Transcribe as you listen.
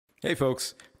Hey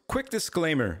folks, quick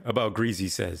disclaimer about Greasy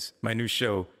Says, my new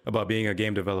show about being a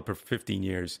game developer for 15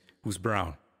 years who's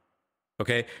brown.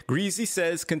 Okay? Greasy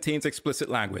Says contains explicit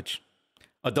language,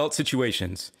 adult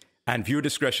situations, and viewer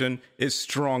discretion is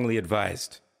strongly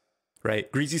advised.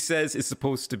 Right? Greasy Says is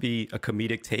supposed to be a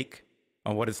comedic take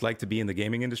on what it's like to be in the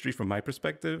gaming industry from my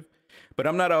perspective, but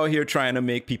I'm not out here trying to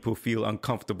make people feel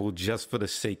uncomfortable just for the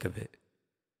sake of it.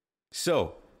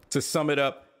 So, to sum it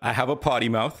up, I have a potty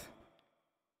mouth.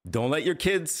 Don't let your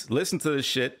kids listen to this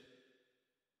shit.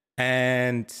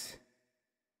 And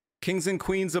kings and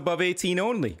queens above 18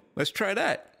 only. Let's try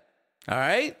that. All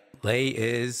right? Lay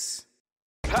is...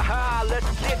 Haha,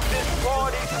 let's get this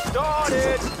party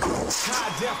started.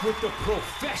 High def with the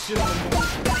professional.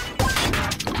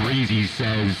 Greasy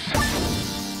Says.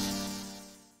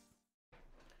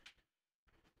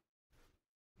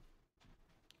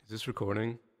 Is this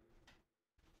recording?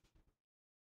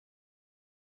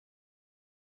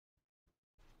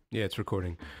 Yeah, it's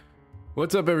recording.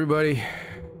 What's up, everybody?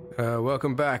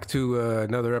 Welcome back to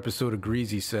another episode of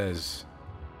Greasy Says.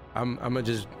 I'm gonna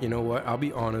just, you know what? I'll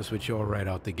be honest with y'all right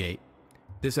out the gate.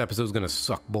 This episode's gonna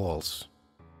suck balls.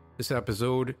 This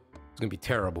episode is gonna be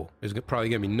terrible. There's probably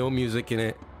gonna be no music in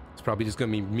it. It's probably just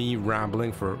gonna be me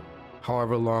rambling for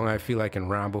however long I feel I can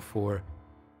ramble for.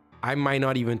 I might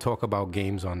not even talk about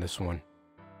games on this one.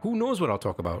 Who knows what I'll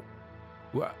talk about?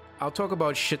 Well, I'll talk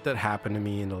about shit that happened to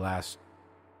me in the last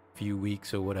few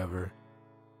weeks or whatever.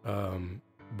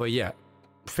 But yeah,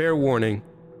 fair warning.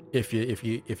 If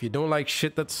you don't like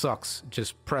shit that sucks,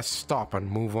 just press stop and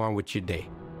move on with your day,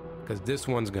 because this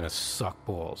one's gonna suck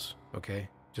balls. Okay,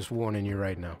 just warning you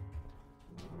right now.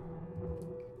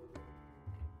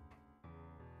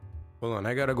 Hold on,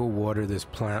 I gotta go water this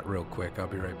plant real quick. I'll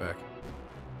be right back.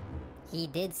 He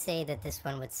did say that this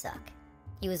one would suck.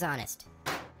 He was honest.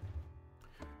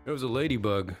 There was a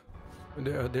ladybug.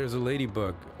 There's a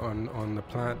ladybug on the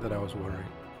plant that I was watering.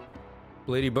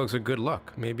 Ladybugs are good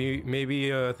luck. Maybe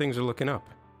things are looking up.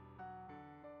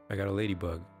 I got a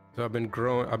ladybug. So I've been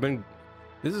growing.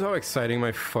 This is how exciting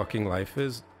my fucking life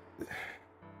is.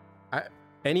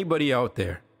 Anybody out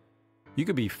there, you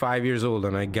could be 5 years old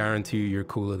and I guarantee you you're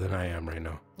cooler than I am right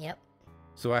now. Yep.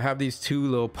 So I have these two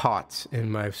little pots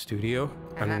in my studio,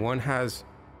 and one has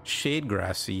shade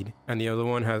grass seed and the other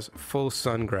one has full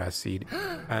sun grass seed.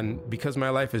 And because my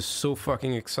life is so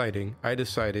fucking exciting, I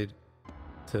decided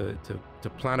to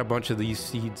plant a bunch of these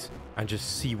seeds and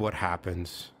just see what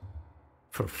happens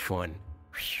for fun.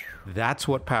 That's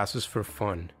what passes for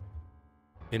fun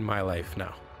in my life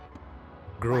now.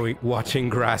 Watching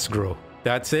grass grow.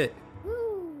 That's it.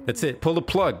 That's it. Pull the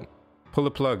plug. Pull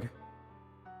the plug.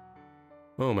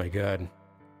 Oh my God.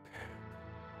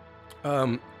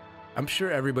 I'm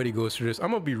sure everybody goes through this.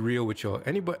 I'm gonna be real with y'all.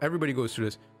 Everybody goes through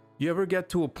this. You ever get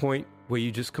to a point where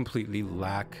you just completely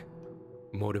lack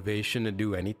motivation to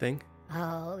do anything?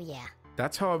 Oh, yeah.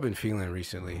 That's how I've been feeling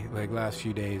recently. Like last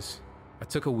few days, I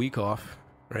took a week off,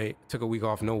 right? Took a week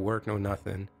off, no work, no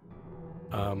nothing.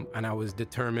 And I was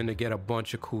determined to get a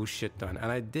bunch of cool shit done.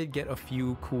 And I did get a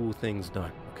few cool things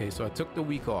done. Okay, so I took the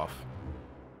week off.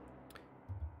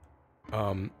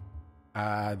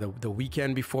 The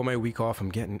weekend before my week off, I'm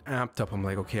getting amped up. I'm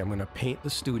like, okay, I'm gonna paint the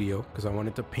studio, because I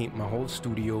wanted to paint my whole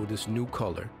studio this new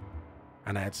color.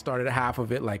 And I had started half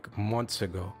of it like months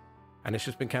ago, and it's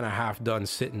just been kind of half done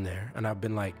sitting there. And I've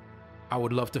been like, I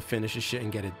would love to finish this shit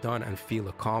and get it done and feel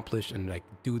accomplished and like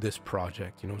do this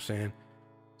project, you know what I'm saying?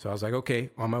 So I was like, okay,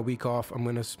 on my week off, I'm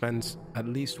gonna spend at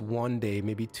least one day,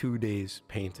 maybe 2 days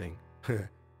painting.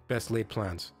 Best laid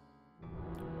plans.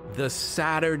 The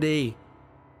Saturday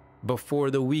before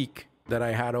the week that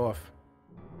I had off,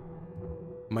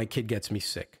 my kid gets me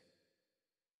sick.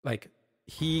 Like,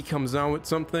 he comes down with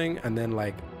something, and then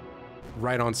like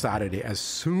right on Saturday, as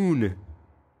soon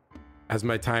as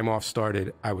my time off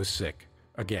started, I was sick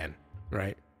again,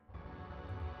 right?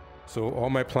 So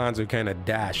all my plans are kind of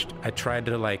dashed. I tried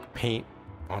to like paint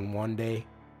on one day,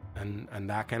 and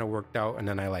that kind of worked out. And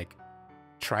then I like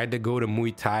tried to go to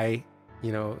Muay Thai,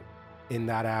 you know, in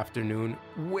that afternoon,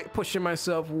 pushing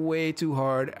myself way too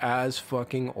hard as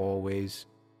fucking always.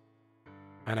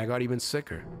 And I got even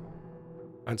sicker.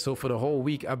 And so for the whole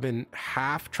week, I've been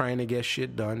half trying to get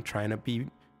shit done, trying to be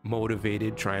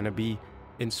motivated, trying to be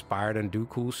inspired and do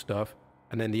cool stuff.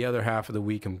 And then the other half of the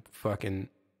week, I'm fucking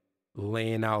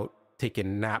laying out,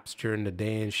 taking naps during the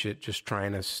day and shit, just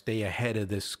trying to stay ahead of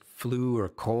this flu or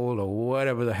cold or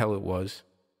whatever the hell it was.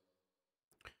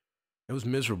 It was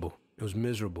miserable. It was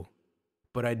miserable.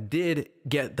 But I did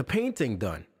get the painting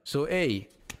done. So, hey,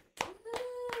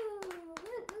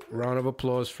 round of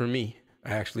applause for me.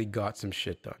 I actually got some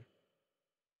shit done.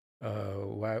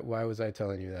 Why was I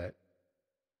telling you that?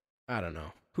 I don't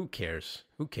know. Who cares?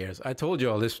 Who cares? I told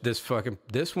y'all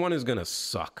this one is gonna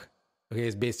suck. Okay,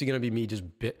 it's basically gonna be me just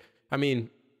I mean,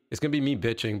 it's gonna be me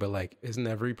bitching, but like, isn't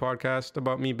every podcast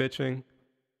about me bitching?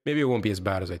 Maybe it won't be as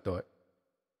bad as I thought.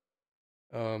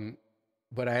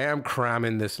 But I am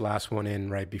cramming this last one in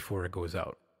right before it goes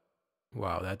out.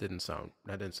 Wow, that didn't sound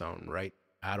right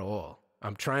at all.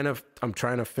 I'm trying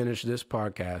to finish this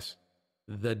podcast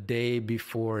the day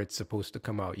before it's supposed to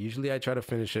come out. Usually I try to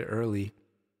finish it early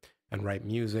and write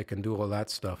music and do all that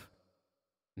stuff.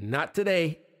 Not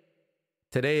today.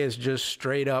 Today is just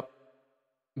straight up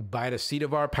by the seat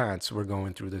of our pants. We're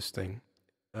going through this thing.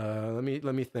 Let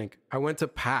me think. I went to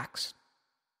PAX.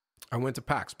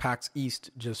 PAX East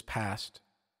just passed.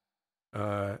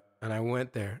 And I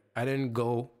went there. I didn't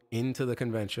go into the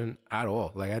convention at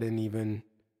all. Like, I didn't even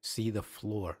see the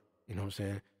floor. You know what I'm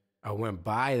saying? I went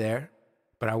by there,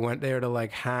 but I went there to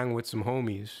like hang with some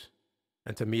homies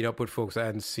and to meet up with folks I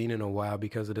hadn't seen in a while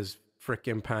because of this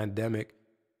freaking pandemic.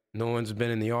 No one's been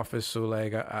in the office, so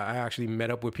like I actually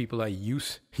met up with people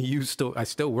I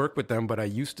still work with them, but I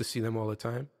used to see them all the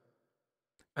time.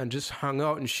 And just hung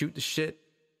out and shoot the shit.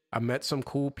 I met some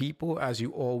cool people, as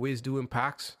you always do in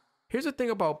PAX. Here's the thing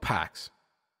about PAX.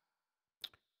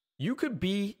 You could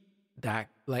be that,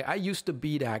 like, I used to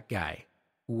be that guy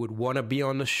who would want to be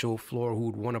on the show floor, who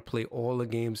would want to play all the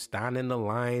games, stand in the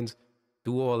lines,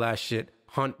 do all that shit,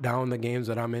 hunt down the games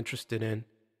that I'm interested in,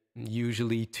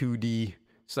 usually 2D,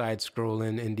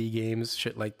 side-scrolling indie games,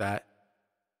 shit like that.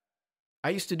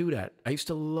 I used to do that. I used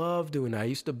to love doing that. I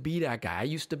used to be that guy. I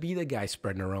used to be the guy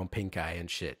spreading around pink eye and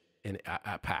shit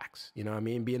at PAX. You know what I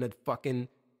mean? Being a fucking,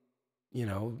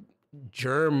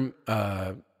 germ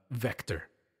vector.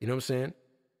 You know what I'm saying?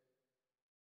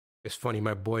 It's funny,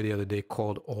 my boy the other day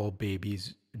called all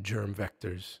babies germ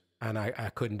vectors, and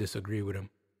I couldn't disagree with him.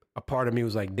 A part of me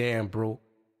was like, damn, bro,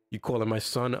 you calling my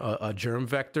son a germ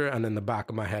vector? And in the back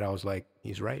of my head, I was like,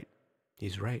 he's right.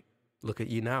 He's right. Look at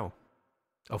you now.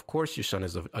 Of course your son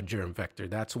is a germ vector.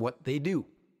 That's what they do.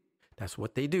 That's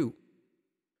what they do.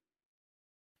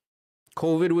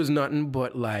 COVID was nothing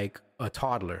but like a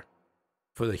toddler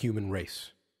for the human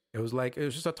race. It was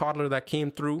just a toddler that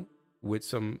came through with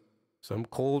some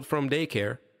cold from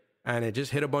daycare, and it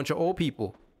just hit a bunch of old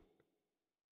people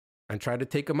and tried to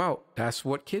take them out. That's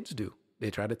what kids do. They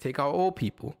try to take out old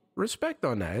people. Respect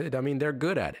on that. I mean, they're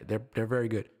good at it. They're very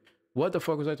good. What the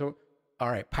fuck was I talking? All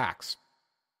right, PAX.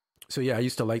 So yeah, I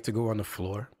used to like to go on the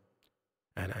floor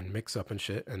and mix up and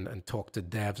shit and talk to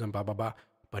devs and blah, blah, blah.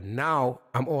 But now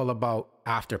I'm all about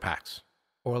after PAX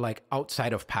or like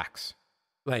outside of PAX.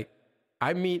 Like,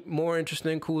 I meet more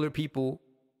interesting, cooler people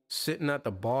sitting at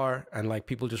the bar and like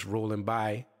people just rolling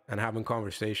by and having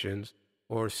conversations,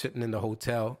 or sitting in the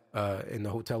hotel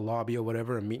lobby or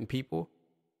whatever and meeting people,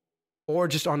 or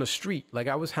just on the street. Like,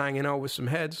 I was hanging out with some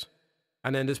heads,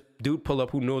 and then this dude pulled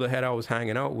up who knew the head I was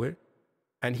hanging out with,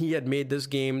 and he had made this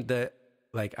game that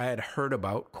like I had heard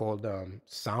about called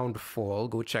Soundfall.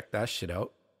 Go check that shit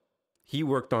out. He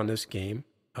worked on this game.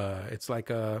 It's like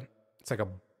a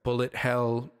bullet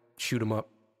hell shoot 'em up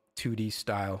 2D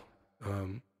style.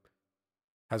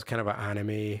 Has kind of an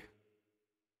anime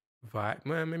vibe.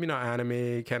 Well, maybe not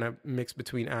anime, kind of mixed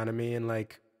between anime and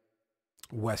like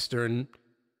Western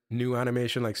new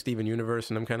animation, like Steven Universe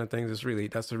and them kind of things. That's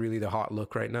really the hot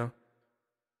look right now.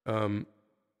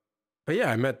 But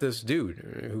yeah, I met this dude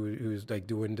who's like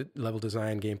doing level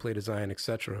design, gameplay design,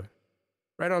 etc.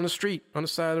 Right on the street, on the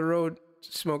side of the road,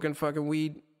 smoking fucking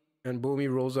weed. And boom, he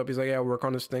rolls up. He's like, yeah, I'll work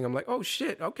on this thing. I'm like, oh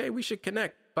shit, okay, we should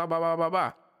connect. Blah, blah, blah,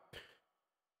 blah,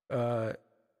 blah.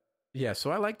 Yeah,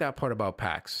 so I like that part about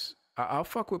PAX. I'll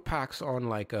fuck with PAX on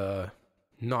like a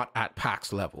not at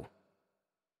PAX level.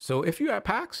 So if you're at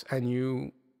PAX and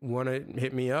you want to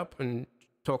hit me up and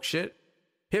talk shit,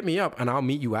 hit me up and I'll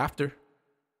meet you after.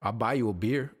 I'll buy you a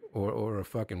beer or a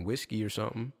fucking whiskey or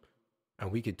something, and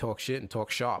we could talk shit and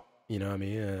talk shop. You know what I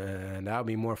mean? And that'll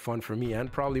be more fun for me and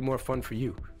probably more fun for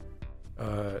you.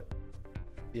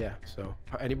 Yeah, so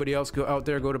anybody else go out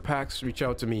there, go to PAX, reach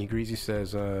out to me, Greasy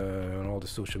Says, on all the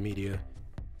social media.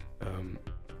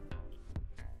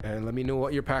 And let me know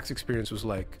what your PAX experience was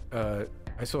like. I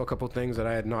saw a couple things that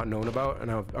I had not known about,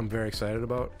 and I'm very excited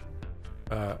about.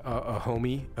 A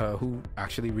homie who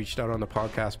actually reached out on the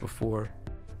podcast before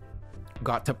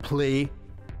got to play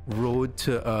Road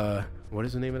to, what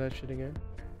is the name of that shit again?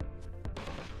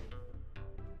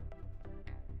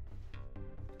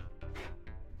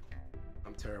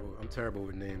 I'm terrible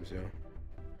with names, yo.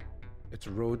 It's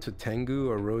Road to Tengu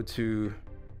or Road to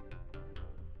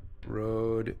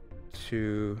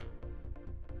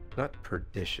not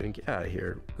Perdition. Get out of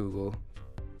here, Google.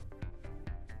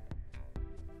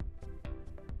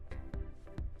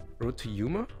 Road to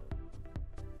Yuma?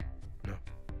 No.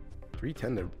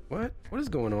 310 to... What? What is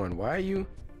going on? Why are you...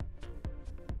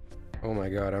 Oh my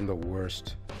god, I'm the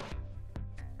worst.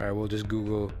 Alright, we'll just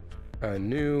Google a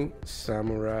new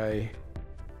samurai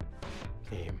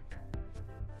game.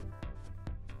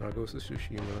 Now goes to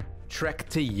Tsushima. Trek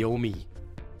to Yomi.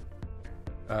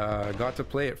 Got to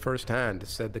play it firsthand.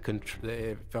 Said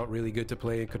it felt really good to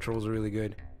play. Controls are really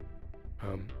good.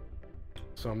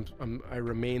 So I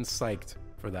remain psyched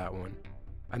for that one.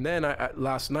 And then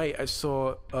last night I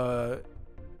saw a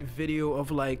video of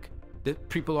like that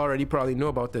people already probably know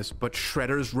about this, but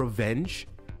Shredder's Revenge,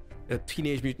 a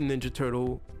Teenage Mutant Ninja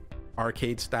Turtle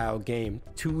arcade style game,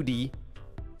 2D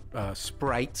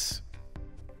sprites,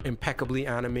 impeccably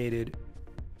animated,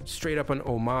 straight up an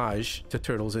homage to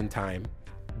Turtles in Time.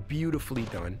 Beautifully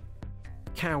done.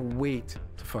 Can't wait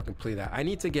to fucking play that. I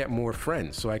need to get more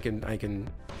friends so I can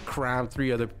cram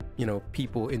 3 other,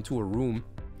 people into a room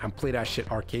and play that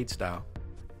shit arcade style.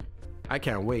 I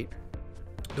can't wait.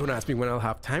 Don't ask me when I'll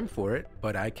have time for it,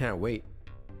 but I can't wait.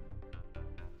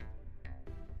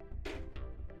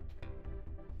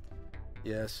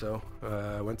 Yeah, so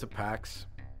I went to PAX.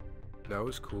 That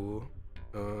was cool.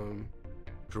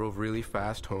 Drove really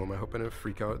fast home. I hope I didn't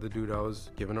freak out the dude I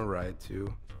was giving a ride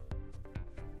to.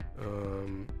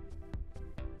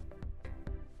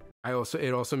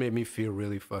 It also made me feel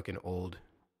really fucking old,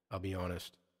 I'll be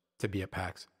honest, to be at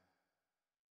PAX.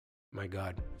 My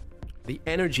god. The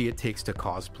energy it takes to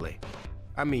cosplay.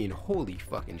 I mean, holy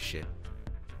fucking shit.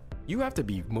 You have to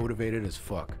be motivated as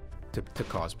fuck to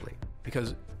cosplay.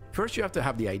 Because first you have to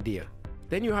have the idea.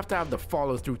 Then you have to have the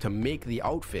follow through to make the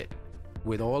outfit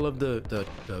with all of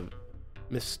the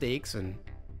mistakes and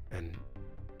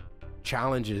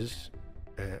challenges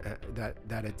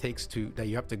that it takes that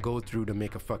you have to go through to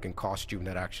make a fucking costume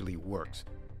that actually works.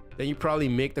 Then you probably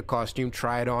make the costume,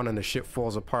 try it on, and the shit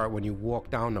falls apart when you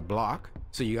walk down the block.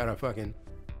 So you gotta fucking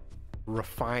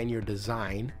refine your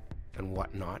design and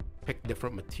whatnot, pick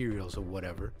different materials or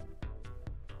whatever.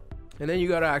 And then you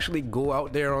gotta actually go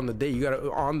out there on the day.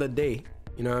 On the day,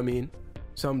 you know what I mean?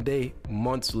 Someday,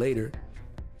 months later,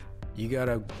 you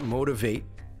gotta motivate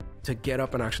to get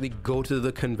up and actually go to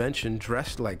the convention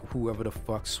dressed like whoever the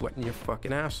fuck, sweating your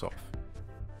fucking ass off.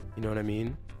 You know what I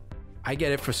mean? I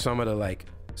get it for some of the like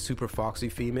super foxy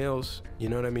females, you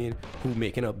know what I mean, who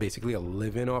making up basically a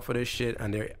living off of this shit,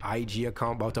 and their IG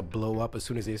account about to blow up as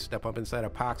soon as they step up inside a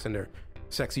PAX in their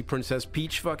sexy Princess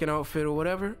Peach fucking outfit or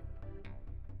whatever.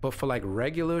 But for like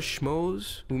regular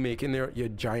schmoes who making your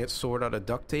giant sword out of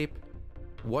duct tape,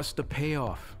 what's the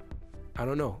payoff? I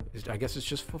don't know. I guess it's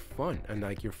just for fun, and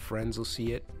like your friends will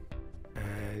see it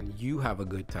and you have a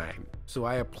good time. So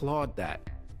I applaud that.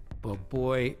 But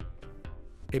boy,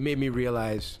 it made me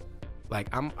realize, like,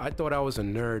 I thought I was a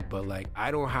nerd, but like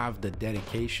I don't have the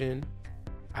dedication,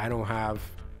 I don't have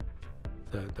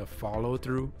the follow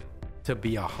through to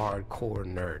be a hardcore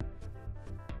nerd.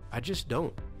 I just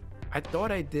don't. I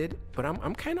thought I did, but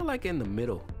I'm kind of like in the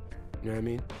middle. You know what I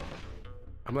mean?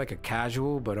 I'm like a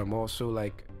casual, but I'm also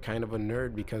like kind of a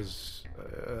nerd because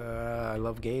I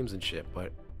love games and shit.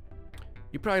 But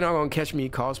you're probably not gonna catch me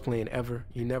cosplaying ever.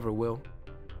 You never will.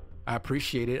 I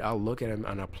appreciate it. I'll look at him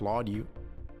and applaud you.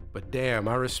 But damn,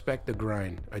 I respect the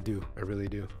grind. I do. I really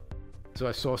do. So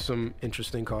I saw some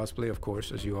interesting cosplay, of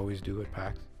course, as you always do at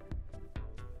PAX.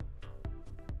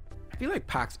 I feel like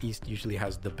PAX East usually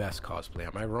has the best cosplay.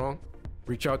 Am I wrong?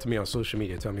 Reach out to me on social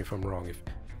media. Tell me if I'm wrong.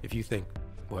 If you think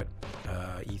what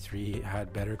E3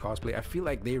 had better cosplay. I feel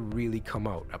like they really come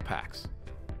out at PAX.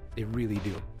 They really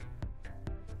do.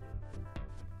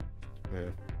 Yeah.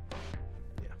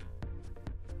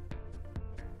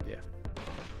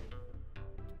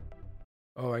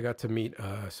 Oh, I got to meet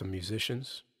some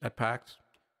musicians at PAX.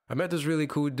 I met this really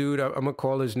cool dude. I'm gonna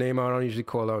call his name out. I don't usually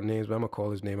call out names, but I'm gonna call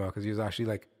his name out because he was actually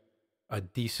like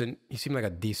he seemed like a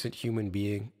decent human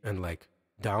being and like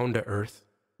down to earth.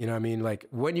 You know what I mean? Like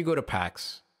when you go to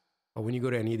PAX or when you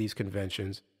go to any of these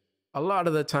conventions, a lot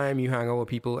of the time you hang out with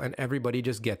people and everybody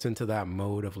just gets into that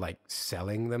mode of like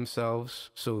selling themselves.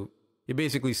 So you're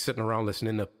basically sitting around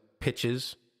listening to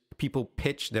pitches. People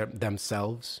pitch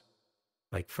themselves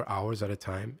like for hours at a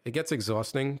time. It gets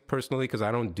exhausting personally because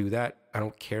I don't do that. I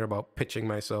don't care about pitching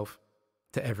myself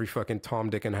to every fucking Tom,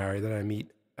 Dick, and Harry that I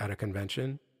meet at a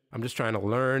convention. I'm just trying to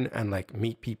learn and like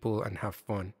meet people and have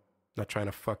fun. Not trying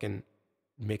to fucking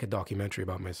make a documentary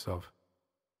about myself.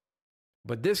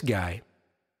 But this guy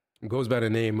goes by the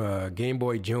name Game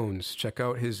Boy Jones. Check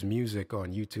out his music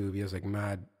on YouTube. He has like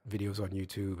mad videos on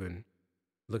YouTube and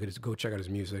go check out his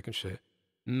music and shit.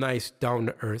 Nice, down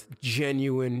to earth,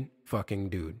 genuine fucking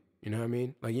dude. You know what I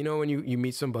mean? Like, you know, when you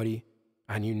meet somebody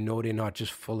and you know they're not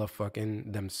just full of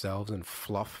fucking themselves and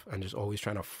fluff and just always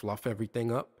trying to fluff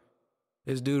everything up.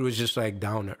 This dude was just like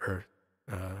down to earth,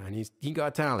 and he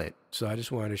got talent. So I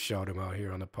just wanted to shout him out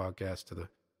here on the podcast to the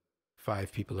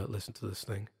 5 people that listen to this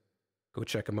thing. Go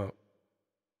check him out.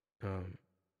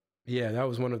 Yeah, that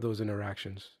was one of those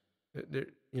interactions. There,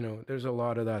 there's a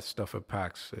lot of that stuff at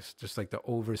PAX. It's just like the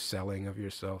overselling of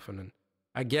yourself, and then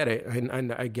I get it,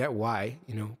 and I get why,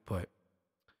 but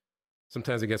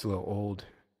sometimes it gets a little old.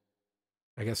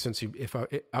 I guess since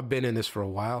I've been in this for a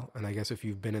while, and I guess if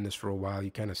you've been in this for a while,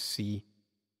 you kind of see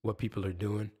what people are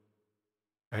doing,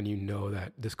 and you know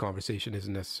that this conversation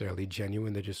isn't necessarily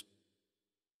genuine. They're just,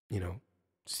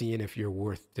 seeing if you're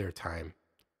worth their time.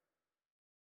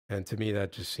 And to me,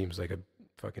 that just seems like a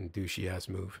fucking douchey ass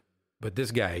move. But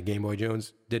this guy, Game Boy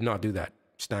Jones, did not do that.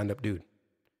 Stand up dude.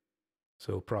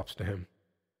 So props to him.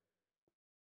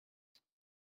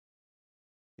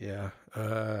 Yeah.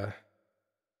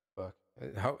 Fuck.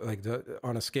 How, like,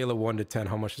 on a scale of 1 to 10,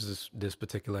 how much does this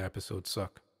particular episode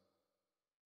suck?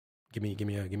 Give me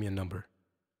a number.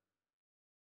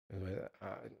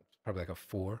 Probably like a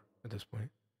 4 at this point.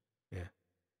 Yeah.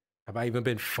 Have I even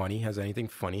been funny? Has anything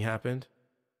funny happened?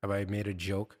 Have I made a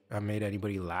joke? Have I made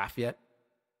anybody laugh yet?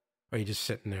 Or are you just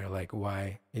sitting there like,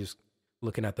 why? You're just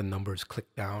looking at the numbers,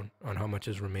 click down on how much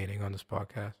is remaining on this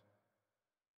podcast.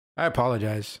 I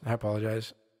apologize.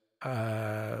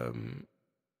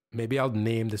 Maybe I'll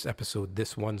name this episode,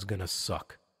 This One's Gonna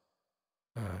Suck.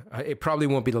 It probably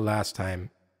won't be the last time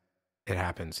it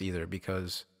happens either,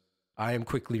 because I am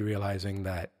quickly realizing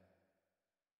that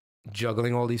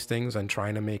juggling all these things and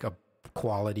trying to make a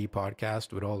quality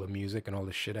podcast with all the music and all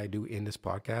the shit I do in this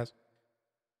podcast,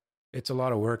 it's a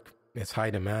lot of work. It's high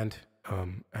demand.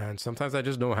 And sometimes I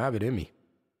just don't have it in me.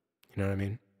 You know what I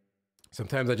mean?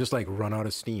 Sometimes I just like run out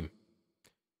of steam.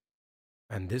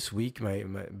 And this week, my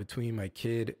between my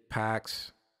kid,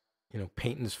 PAX,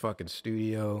 painting this fucking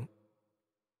studio,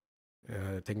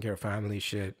 taking care of family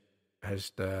shit,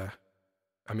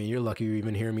 you're lucky you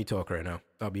even hear me talk right now.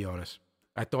 I'll be honest.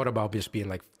 I thought about just being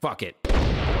like, fuck it.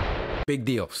 Big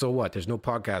deal. So what? There's no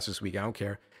podcast this week. I don't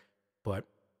care. But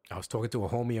I was talking to a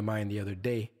homie of mine the other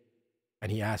day, and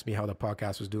he asked me how the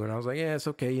podcast was doing. I was like, yeah, it's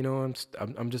okay.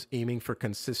 I'm just aiming for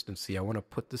consistency. I want to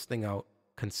put this thing out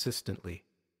consistently.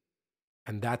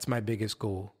 And that's my biggest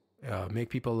goal. Make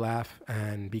people laugh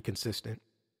and be consistent.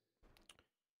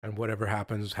 And whatever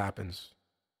happens, happens.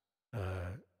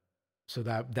 So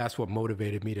that's what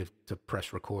motivated me to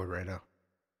press record right now.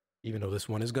 Even though this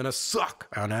one is going to suck.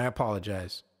 And I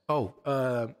apologize. Oh,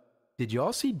 did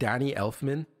y'all see Danny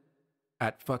Elfman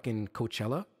at fucking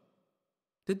Coachella?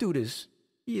 The dude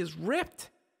he is ripped.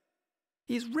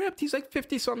 He's ripped. He's like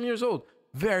 50-something years old.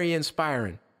 Very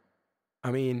inspiring.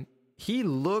 I mean, he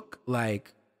looked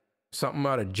like something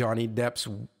out of Johnny Depp's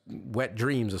Wet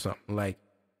Dreams or something. Like,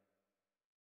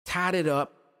 tatted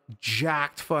up,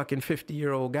 jacked fucking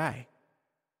 50-year-old guy.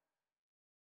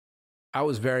 I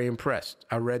was very impressed.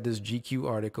 I read this GQ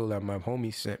article that my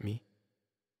homie sent me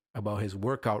about his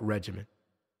workout regimen.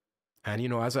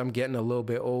 And, as I'm getting a little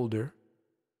bit older,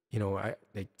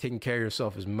 taking care of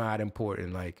yourself is mad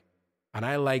important. Like, and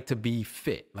I like to be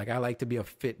fit. Like, I like to be a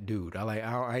fit dude.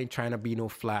 I ain't trying to be no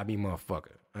flabby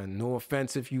motherfucker. And no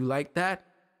offense if you like that,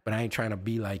 but I ain't trying to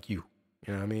be like you.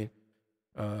 You know what I mean?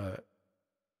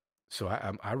 So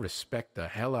I respect the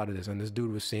hell out of this. And this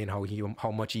dude was saying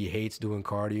how much he hates doing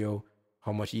cardio,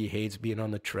 how much he hates being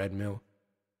on the treadmill,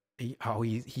 how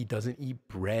he doesn't eat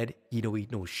bread, he don't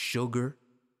eat no sugar.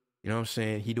 You know what I'm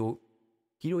saying? He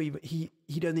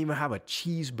doesn't even have a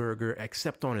cheeseburger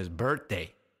except on his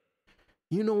birthday.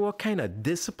 You know what kind of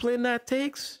discipline that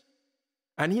takes?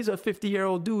 And he's a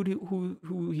 50-year-old dude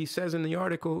who he says in the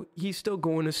article, he's still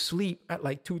going to sleep at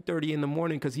like 2:30 in the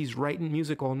morning because he's writing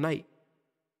music all night.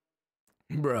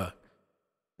 Bruh.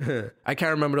 I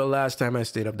can't remember the last time I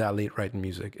stayed up that late writing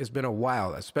music. It's been a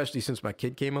while, especially since my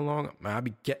kid came along.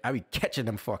 Man, I be catching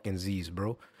them fucking Z's,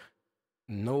 bro.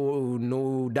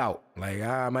 No doubt. Like,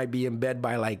 I might be in bed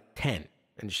by like 10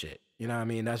 and shit. You know what I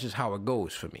mean? That's just how it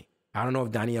goes for me. I don't know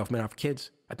if Danny Elfman have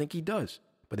kids. I think he does,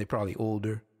 but they're probably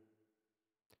older.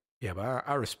 Yeah, but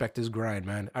I respect his grind,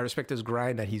 man. I respect his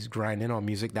grind that he's grinding on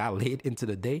music that late into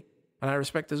the day. And I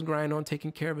respect his grind on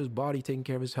taking care of his body, taking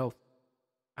care of his health.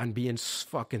 And being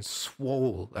fucking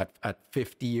swole at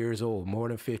 50 years old, more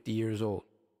than 50 years old.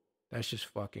 That's just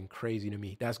fucking crazy to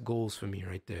me. That's goals for me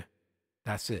right there.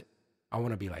 That's it. I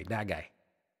want to be like that guy.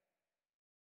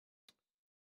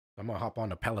 I'm going to hop on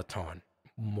the Peloton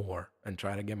more and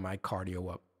try to get my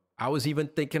cardio up. I was even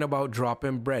thinking about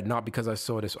dropping bread, not because I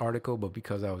saw this article, but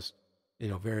because I was,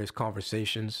 various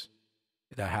conversations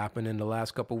that happened in the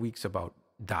last couple weeks about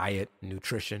diet,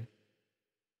 nutrition,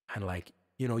 and like,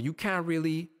 you know, you can't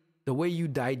really, the way you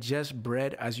digest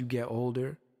bread as you get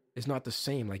older is not the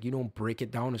same. Like you don't break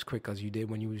it down as quick as you did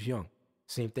when you was young.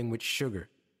 Same thing with sugar.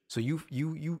 So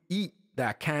you eat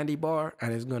that candy bar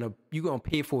and you're gonna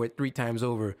pay for it 3 times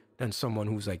over than someone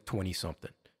who's like 20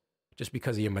 something, just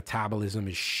because your metabolism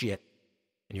is shit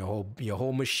and your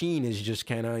whole machine is just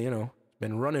kind of, you know,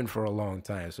 been running for a long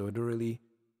time. So it's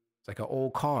like an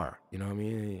old car, you know what I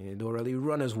mean? It don't really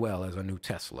run as well as a new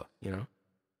Tesla, you know?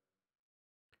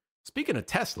 Speaking of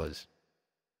Teslas,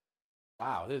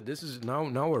 wow, this is, now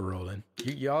we're rolling.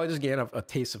 Y'all just getting a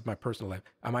taste of my personal life.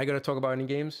 Am I going to talk about any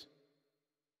games?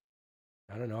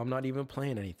 I don't know. I'm not even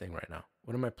playing anything right now.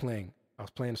 What am I playing? I was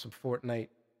playing some Fortnite.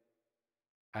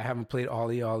 I haven't played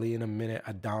Ollie Ollie in a minute.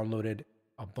 I downloaded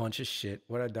a bunch of shit.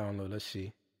 What did I download? Let's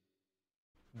see.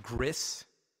 Gris.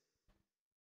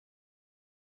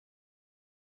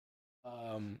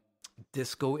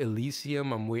 Disco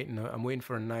Elysium. I'm waiting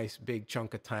for a nice big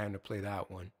chunk of time to play that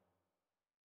one.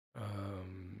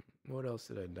 What else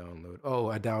did I download? Oh,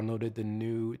 I downloaded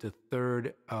the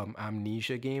third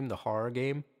Amnesia game, the horror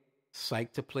game.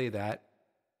 Psyched to play that.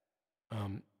 I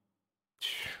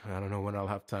don't know when I'll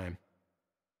have time.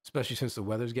 Especially since the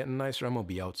weather's getting nicer, I'm gonna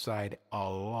be outside a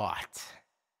lot.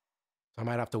 So I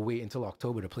might have to wait until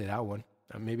October to play that one.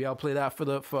 Maybe I'll play that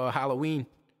for Halloween,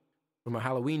 for my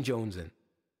Halloween Jonesing.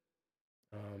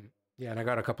 Yeah, and I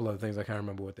got a couple other things. I can't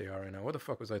remember what they are right now. What the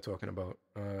fuck was I talking about?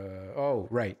 Oh,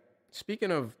 right. Speaking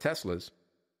of Teslas,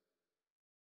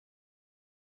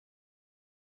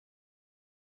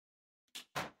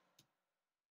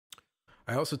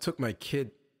 I also took my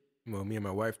kid. Well, me and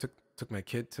my wife took my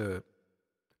kid to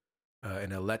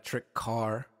an electric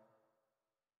car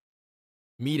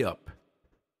meetup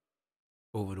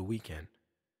over the weekend.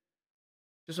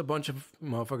 Just a bunch of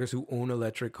motherfuckers who own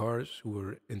electric cars who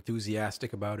are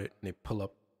enthusiastic about it, and they pull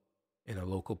up in a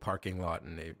local parking lot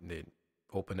and they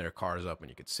open their cars up and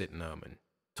you could sit in them and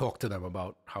talk to them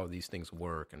about how these things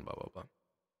work and blah, blah, blah.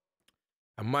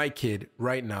 And my kid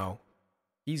right now,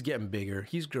 he's getting bigger.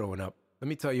 He's growing up. Let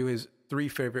me tell you his 3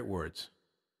 favorite words.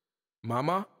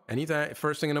 Mama, anytime,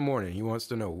 first thing in the morning, he wants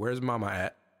to know, where's mama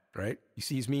at, right? He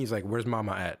sees me, he's like, where's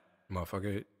mama at,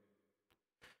 motherfucker?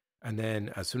 And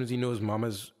then as soon as he knows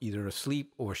mama's either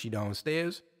asleep or she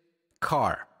downstairs,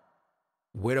 car.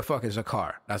 Where the fuck is a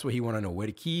car? That's what he want to know. Where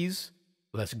the keys?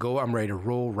 Let's go. I'm ready to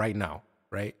roll right now,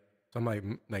 right? So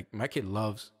I'm like my kid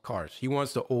loves cars. He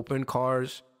wants to open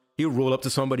cars. He'll roll up to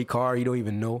somebody's car he don't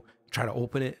even know, try to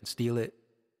open it and steal it.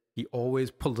 He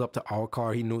always pulls up to our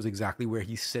car. He knows exactly where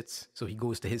he sits, so he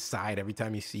goes to his side every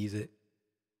time he sees it.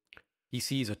 He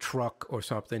sees a truck or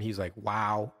something. He's like,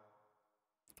 wow.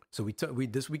 So we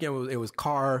this weekend it was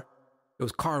car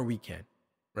weekend,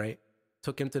 right?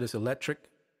 Took him to this electric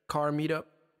car meetup,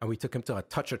 and we took him to a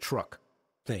touch a truck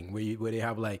thing where they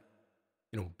have like,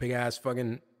 you know, big ass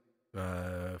fucking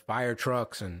fire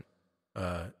trucks and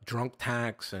drunk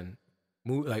tanks and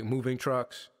moving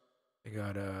trucks. They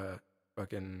got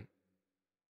fucking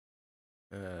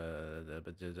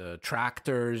the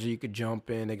tractors you could jump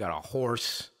in. They got a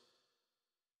horse,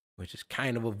 which is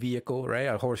kind of a vehicle, right?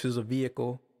 A horse is a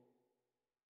vehicle.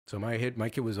 So my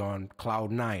kid was on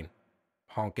cloud 9,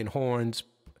 honking horns,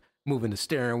 moving the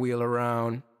steering wheel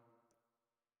around.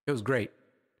 It was great.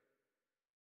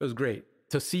 It was great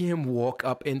to see him walk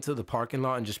up into the parking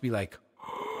lot and just be like,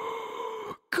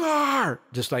 car,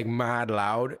 just like mad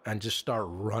loud, and just start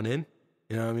running.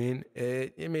 You know what I mean?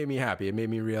 It made me happy. It made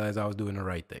me realize I was doing the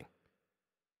right thing.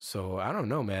 So I don't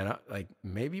know, man. Like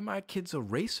maybe my kid's a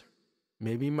racer.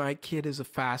 Maybe my kid is a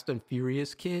fast and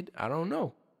furious kid. I don't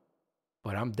know.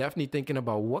 But I'm definitely thinking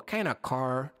about what kind of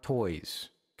car toys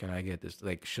can I get this?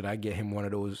 Like, should I get him one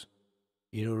of those,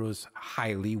 you know, those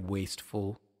highly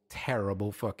wasteful,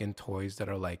 terrible fucking toys that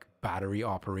are like battery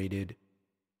operated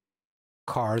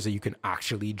cars that you can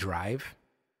actually drive?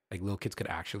 Like little kids could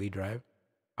actually drive.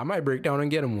 I might break down and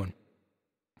get him one.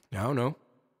 I don't know.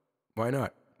 Why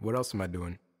not? What else am I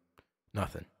doing?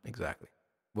 Nothing. Exactly.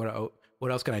 What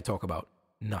else can I talk about?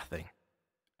 Nothing.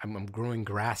 I'm growing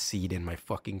grass seed in my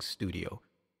fucking studio.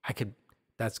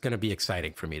 That's going to be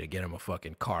exciting for me to get him a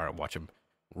fucking car and watch him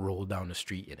roll down the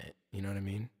street in it. You know what I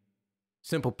mean?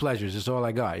 Simple pleasures is all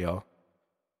I got, y'all.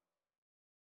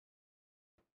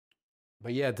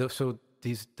 But yeah, so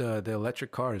the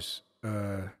electric cars,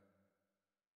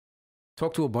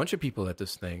 talked to a bunch of people at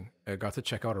this thing. I got to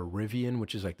check out a Rivian,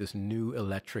 which is like this new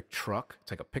electric truck.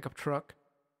 It's like a pickup truck.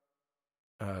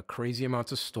 Crazy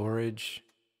amounts of storage,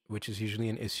 which is usually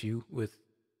an issue with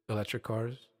electric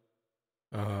cars.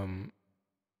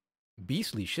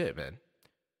 Beastly shit, man.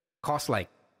 Costs like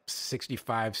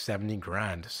 65, 70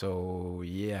 grand. So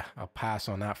yeah, I'll pass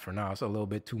on that for now. It's a little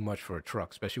bit too much for a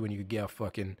truck, especially when you could get a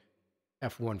fucking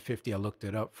F-150. I looked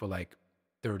it up for like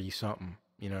 30 something.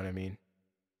 You know what I mean?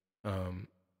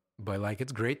 But like,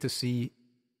 it's great to see,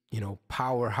 you know,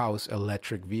 powerhouse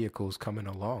electric vehicles coming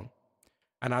along.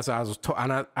 And as I was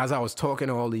talking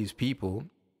to all these people,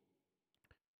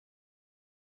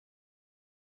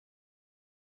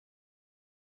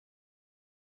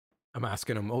 I'm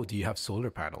asking them, oh, do you have solar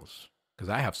panels? Because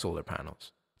I have solar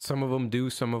panels. Some of them do,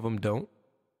 some of them don't.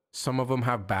 Some of them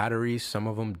have batteries, some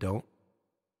of them don't.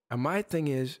 And my thing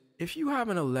is, if you have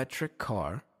an electric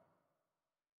car,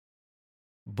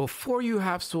 before you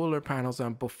have solar panels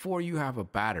and before you have a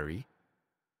battery,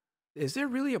 is there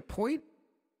really a point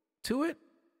to it?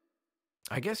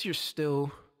 I guess you're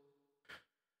still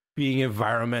being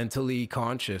environmentally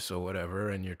conscious or whatever,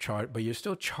 and but you're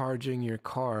still charging your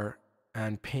car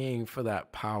and paying for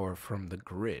that power from the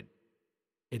grid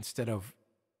instead of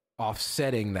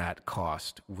offsetting that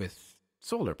cost with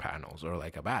solar panels or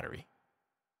like a battery.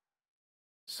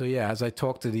 So yeah, as I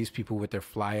talked to these people with their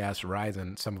fly ass rides,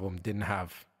 and some of them didn't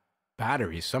have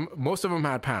batteries. Most of them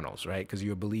had panels, right? Because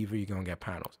you're a believer, you're gonna get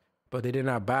panels. But they didn't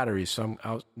have batteries. So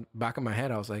I was back in my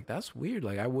head, I was like, that's weird.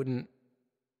 Like I would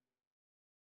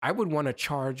want to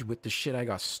charge with the shit I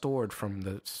got stored from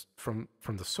the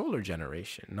solar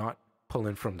generation, not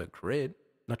pulling from the grid.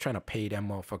 Not trying to pay them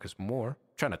motherfuckers more.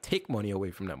 I'm trying to take money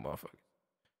away from them motherfuckers.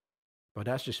 But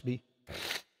that's just me.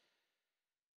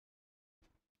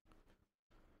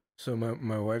 So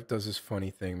my wife does this funny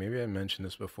thing. Maybe I mentioned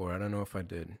this before. I don't know if I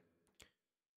did.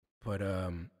 But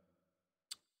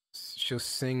she'll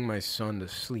sing my son to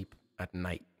sleep at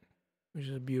night, which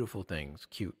is a beautiful thing. It's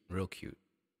cute, real cute.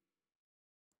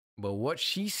 But what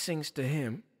she sings to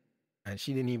him, and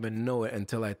she didn't even know it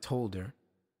until I told her,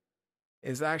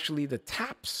 is actually the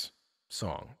Taps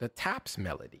song, the Taps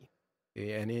melody.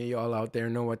 Yeah, any of y'all out there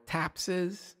know what Taps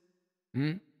is?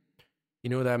 You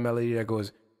know that melody that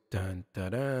goes dun da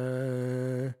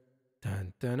da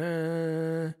dun da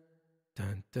da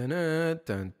dun da da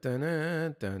dun da da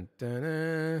dun da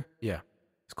da. Yeah,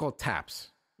 it's called Taps.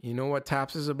 You know what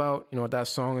Taps is about? You know what that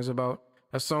song is about?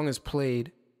 That song is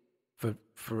played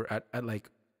for at like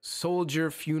soldier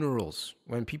funerals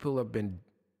when people have been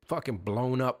fucking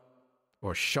blown up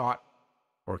or shot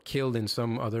or killed in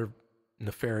some other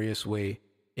nefarious way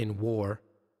in war.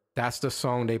 That's the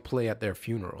song they play at their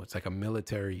funeral. It's like a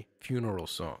military funeral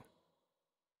song.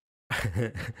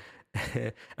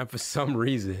 And for some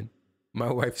reason,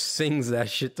 my wife sings that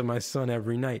shit to my son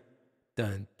every night.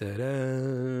 Dun da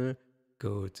da,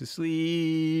 go to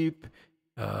sleep.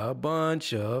 A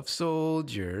bunch of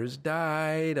soldiers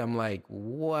died. I'm like,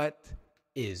 what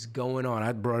is going on?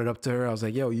 I brought it up to her. I was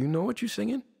like, yo, you know what you're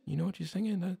singing? You know what you're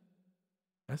singing?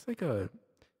 That's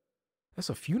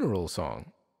a funeral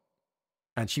song.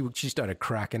 And she started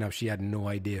cracking up. She had no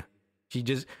idea.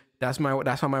 That's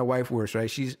how my wife works, right?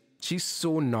 She's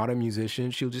so not a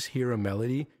musician. She'll just hear a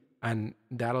melody and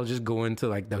that'll just go into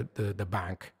like the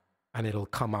bank and it'll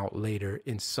come out later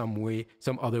in some way,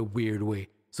 some other weird way.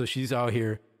 So she's out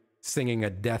here singing a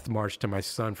death march to my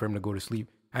son for him to go to sleep.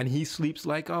 And he sleeps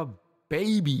like a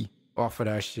baby off of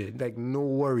that shit. Like, no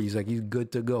worries. Like, he's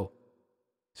good to go.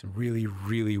 It's really,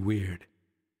 really weird.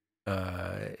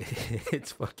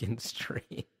 It's fucking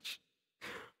strange.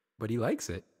 But he likes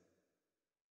it.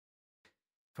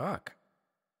 Fuck.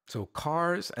 So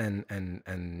cars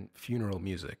and funeral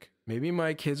music. Maybe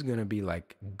my kid's gonna be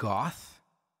like goth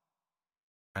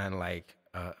and like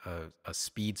a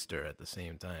speedster at the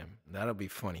same time. That'll be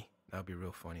funny. That'll be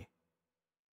real funny.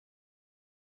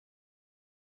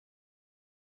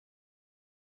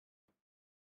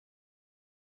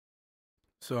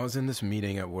 So I was in this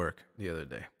meeting at work the other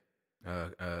day.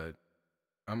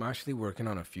 I'm actually working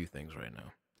on a few things right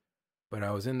now. But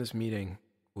I was in this meeting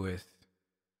with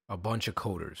a bunch of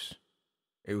coders.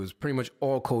 It was pretty much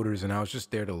all coders, and I was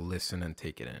just there to listen and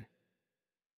take it in.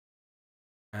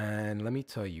 And let me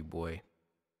tell you, boy,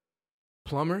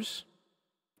 plumbers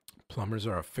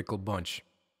are a fickle bunch.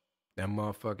 Them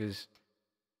motherfuckers,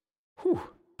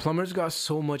 plumbers got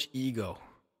so much ego.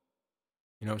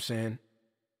 You know what I'm saying?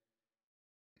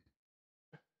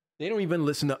 They don't even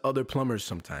listen to other plumbers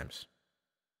sometimes.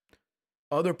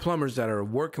 Other plumbers that are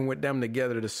working with them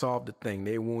together to solve the thing,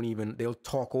 they'll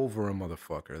talk over a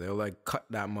motherfucker. They'll like cut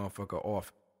that motherfucker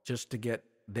off just to get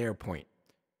their point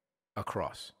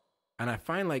across. And I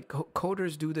find like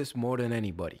coders do this more than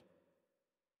anybody.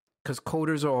 Because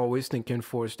coders are always thinking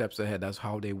 4 steps ahead. That's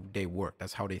how they work.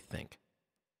 That's how they think.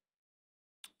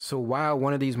 So while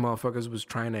one of these motherfuckers was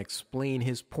trying to explain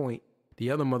his point, The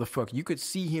other motherfucker, you could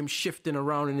see him shifting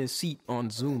around in his seat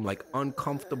on Zoom, like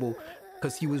uncomfortable,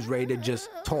 because he was ready to just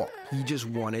talk. He just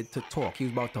wanted to talk. He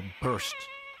was about to burst.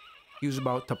 He was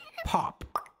about to pop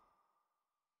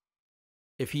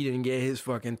if he didn't get his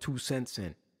fucking 2 cents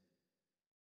in.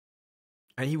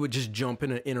 And he would just jump in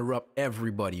and interrupt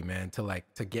everybody, man,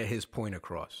 to get his point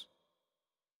across.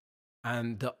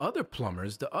 And the other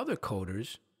plumbers, the other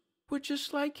coders, were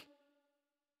just like,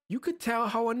 you could tell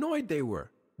how annoyed they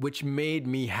were, which made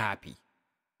me happy.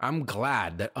 I'm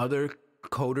glad that other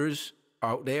coders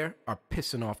out there are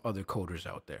pissing off other coders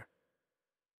out there.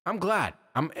 I'm glad.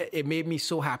 It made me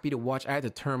so happy to watch. I had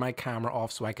to turn my camera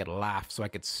off so I could laugh, so I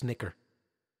could snicker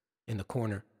in the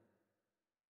corner.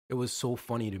 It was so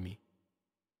funny to me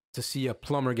to see a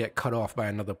plumber get cut off by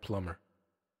another plumber.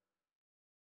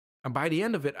 And by the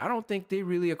end of it, I don't think they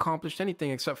really accomplished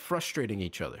anything except frustrating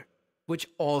each other, which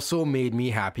also made me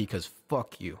happy because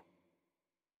fuck you.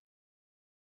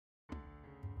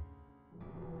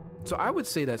 So I would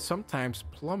say that sometimes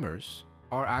plumbers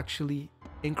are actually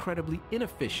incredibly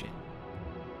inefficient,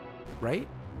 right?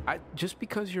 Just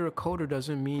because you're a coder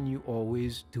doesn't mean you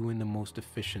always doing the most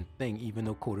efficient thing, even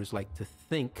though coders like to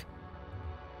think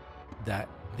that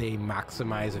they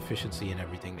maximize efficiency in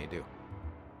everything they do.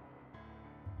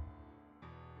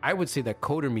 I would say that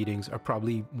coder meetings are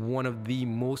probably one of the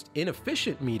most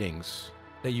inefficient meetings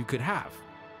that you could have,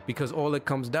 because all it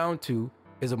comes down to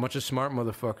is a bunch of smart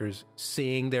motherfuckers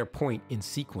saying their point in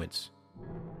sequence.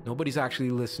 Nobody's actually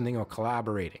listening or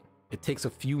collaborating. It takes a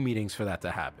few meetings for that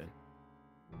to happen.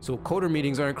 So coder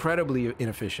meetings are incredibly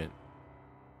inefficient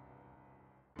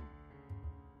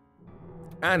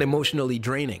and emotionally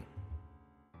draining.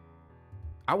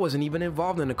 I wasn't even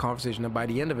involved in the conversation, and by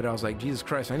the end of it, I was like, Jesus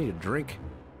Christ, I need a drink.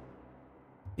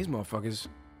 These motherfuckers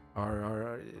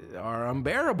are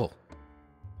unbearable.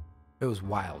 It was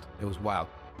wild. It was wild.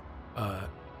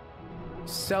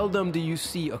 Seldom do you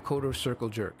see a coder circle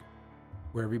jerk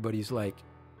where everybody's like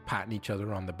patting each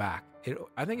other on the back.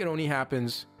 I think it only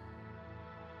happens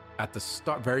at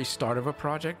the very start of a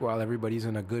project while everybody's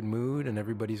in a good mood and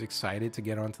everybody's excited to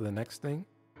get on to the next thing.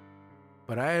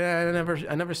 But I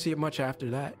never see it much after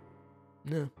that.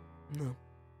 No.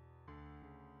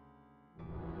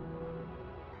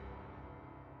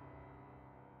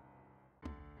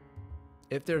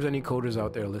 If there's any coders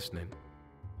out there listening,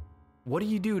 what do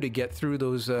you do to get through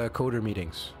those coder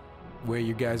meetings where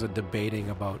you guys are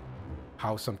debating about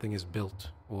how something is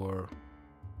built or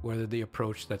whether the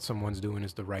approach that someone's doing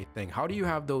is the right thing? How do you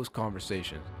have those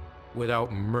conversations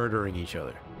without murdering each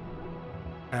other?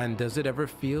 And does it ever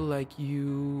feel like you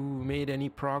made any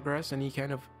progress, any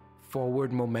kind of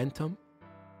forward momentum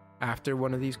after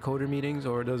one of these coder meetings?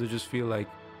 Or does it just feel like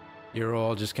you're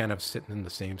all just kind of sitting in the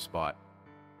same spot,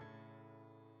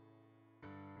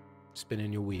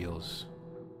 spinning your wheels?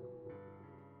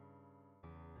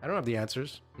 I don't have the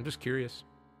answers. I'm just curious.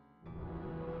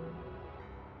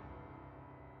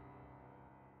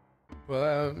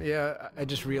 Well, yeah, I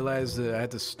just realized that I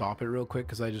had to stop it real quick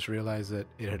because I just realized that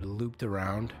it had looped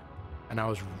around and I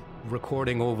was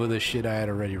recording over the shit I had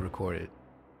already recorded.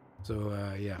 So,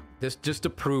 yeah, this just to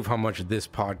prove how much this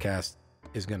podcast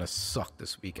is going to suck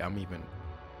this week.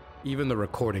 Even the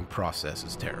recording process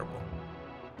is terrible.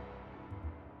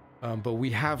 But we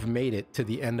have made it to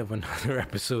the end of another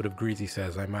episode of Greasy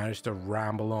Says. I managed to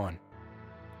ramble on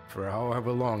for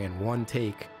however long in one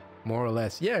take, more or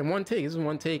less. Yeah, in one take. This is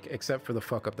one take, except for the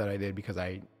fuck up that I did because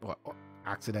I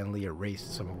accidentally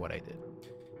erased some of what I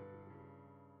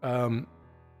did.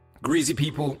 Greasy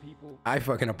people, I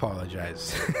fucking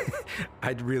apologize.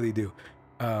 I really do.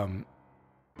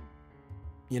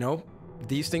 You know,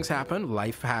 these things happen.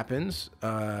 Life happens.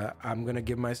 I'm gonna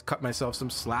cut myself some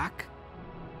slack.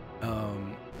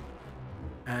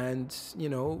 And you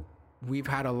know, we've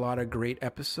had a lot of great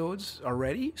episodes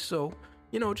already, so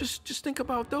you know, just think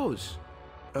about those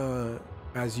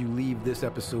as you leave this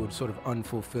episode sort of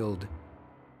unfulfilled.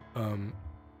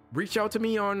 Reach out to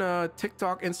me on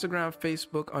TikTok, Instagram,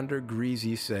 Facebook under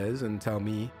Greasy Says and tell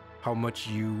me how much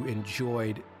you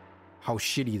enjoyed how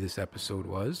shitty this episode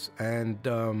was,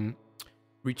 and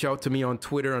reach out to me on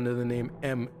Twitter under the name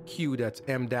M-Cue, that's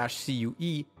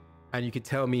M-CUE. And you can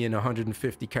tell me in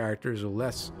 150 characters or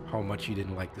less how much you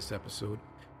didn't like this episode.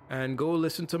 And go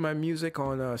listen to my music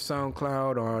on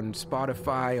SoundCloud, on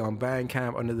Spotify, on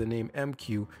Bandcamp under the name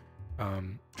M-Cue.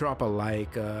 Drop a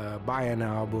like, buy an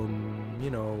album,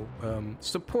 you know,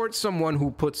 support someone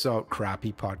who puts out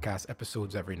crappy podcast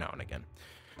episodes every now and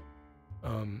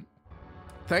again.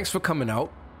 Thanks for coming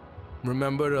out.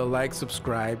 Remember to like,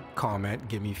 subscribe, comment,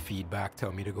 give me feedback,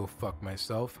 tell me to go fuck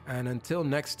myself. And until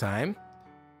next time,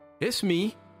 it's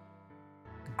me,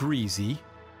 Greasy.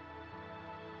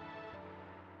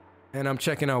 And I'm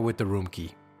checking out with the room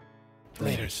key.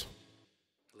 Laters.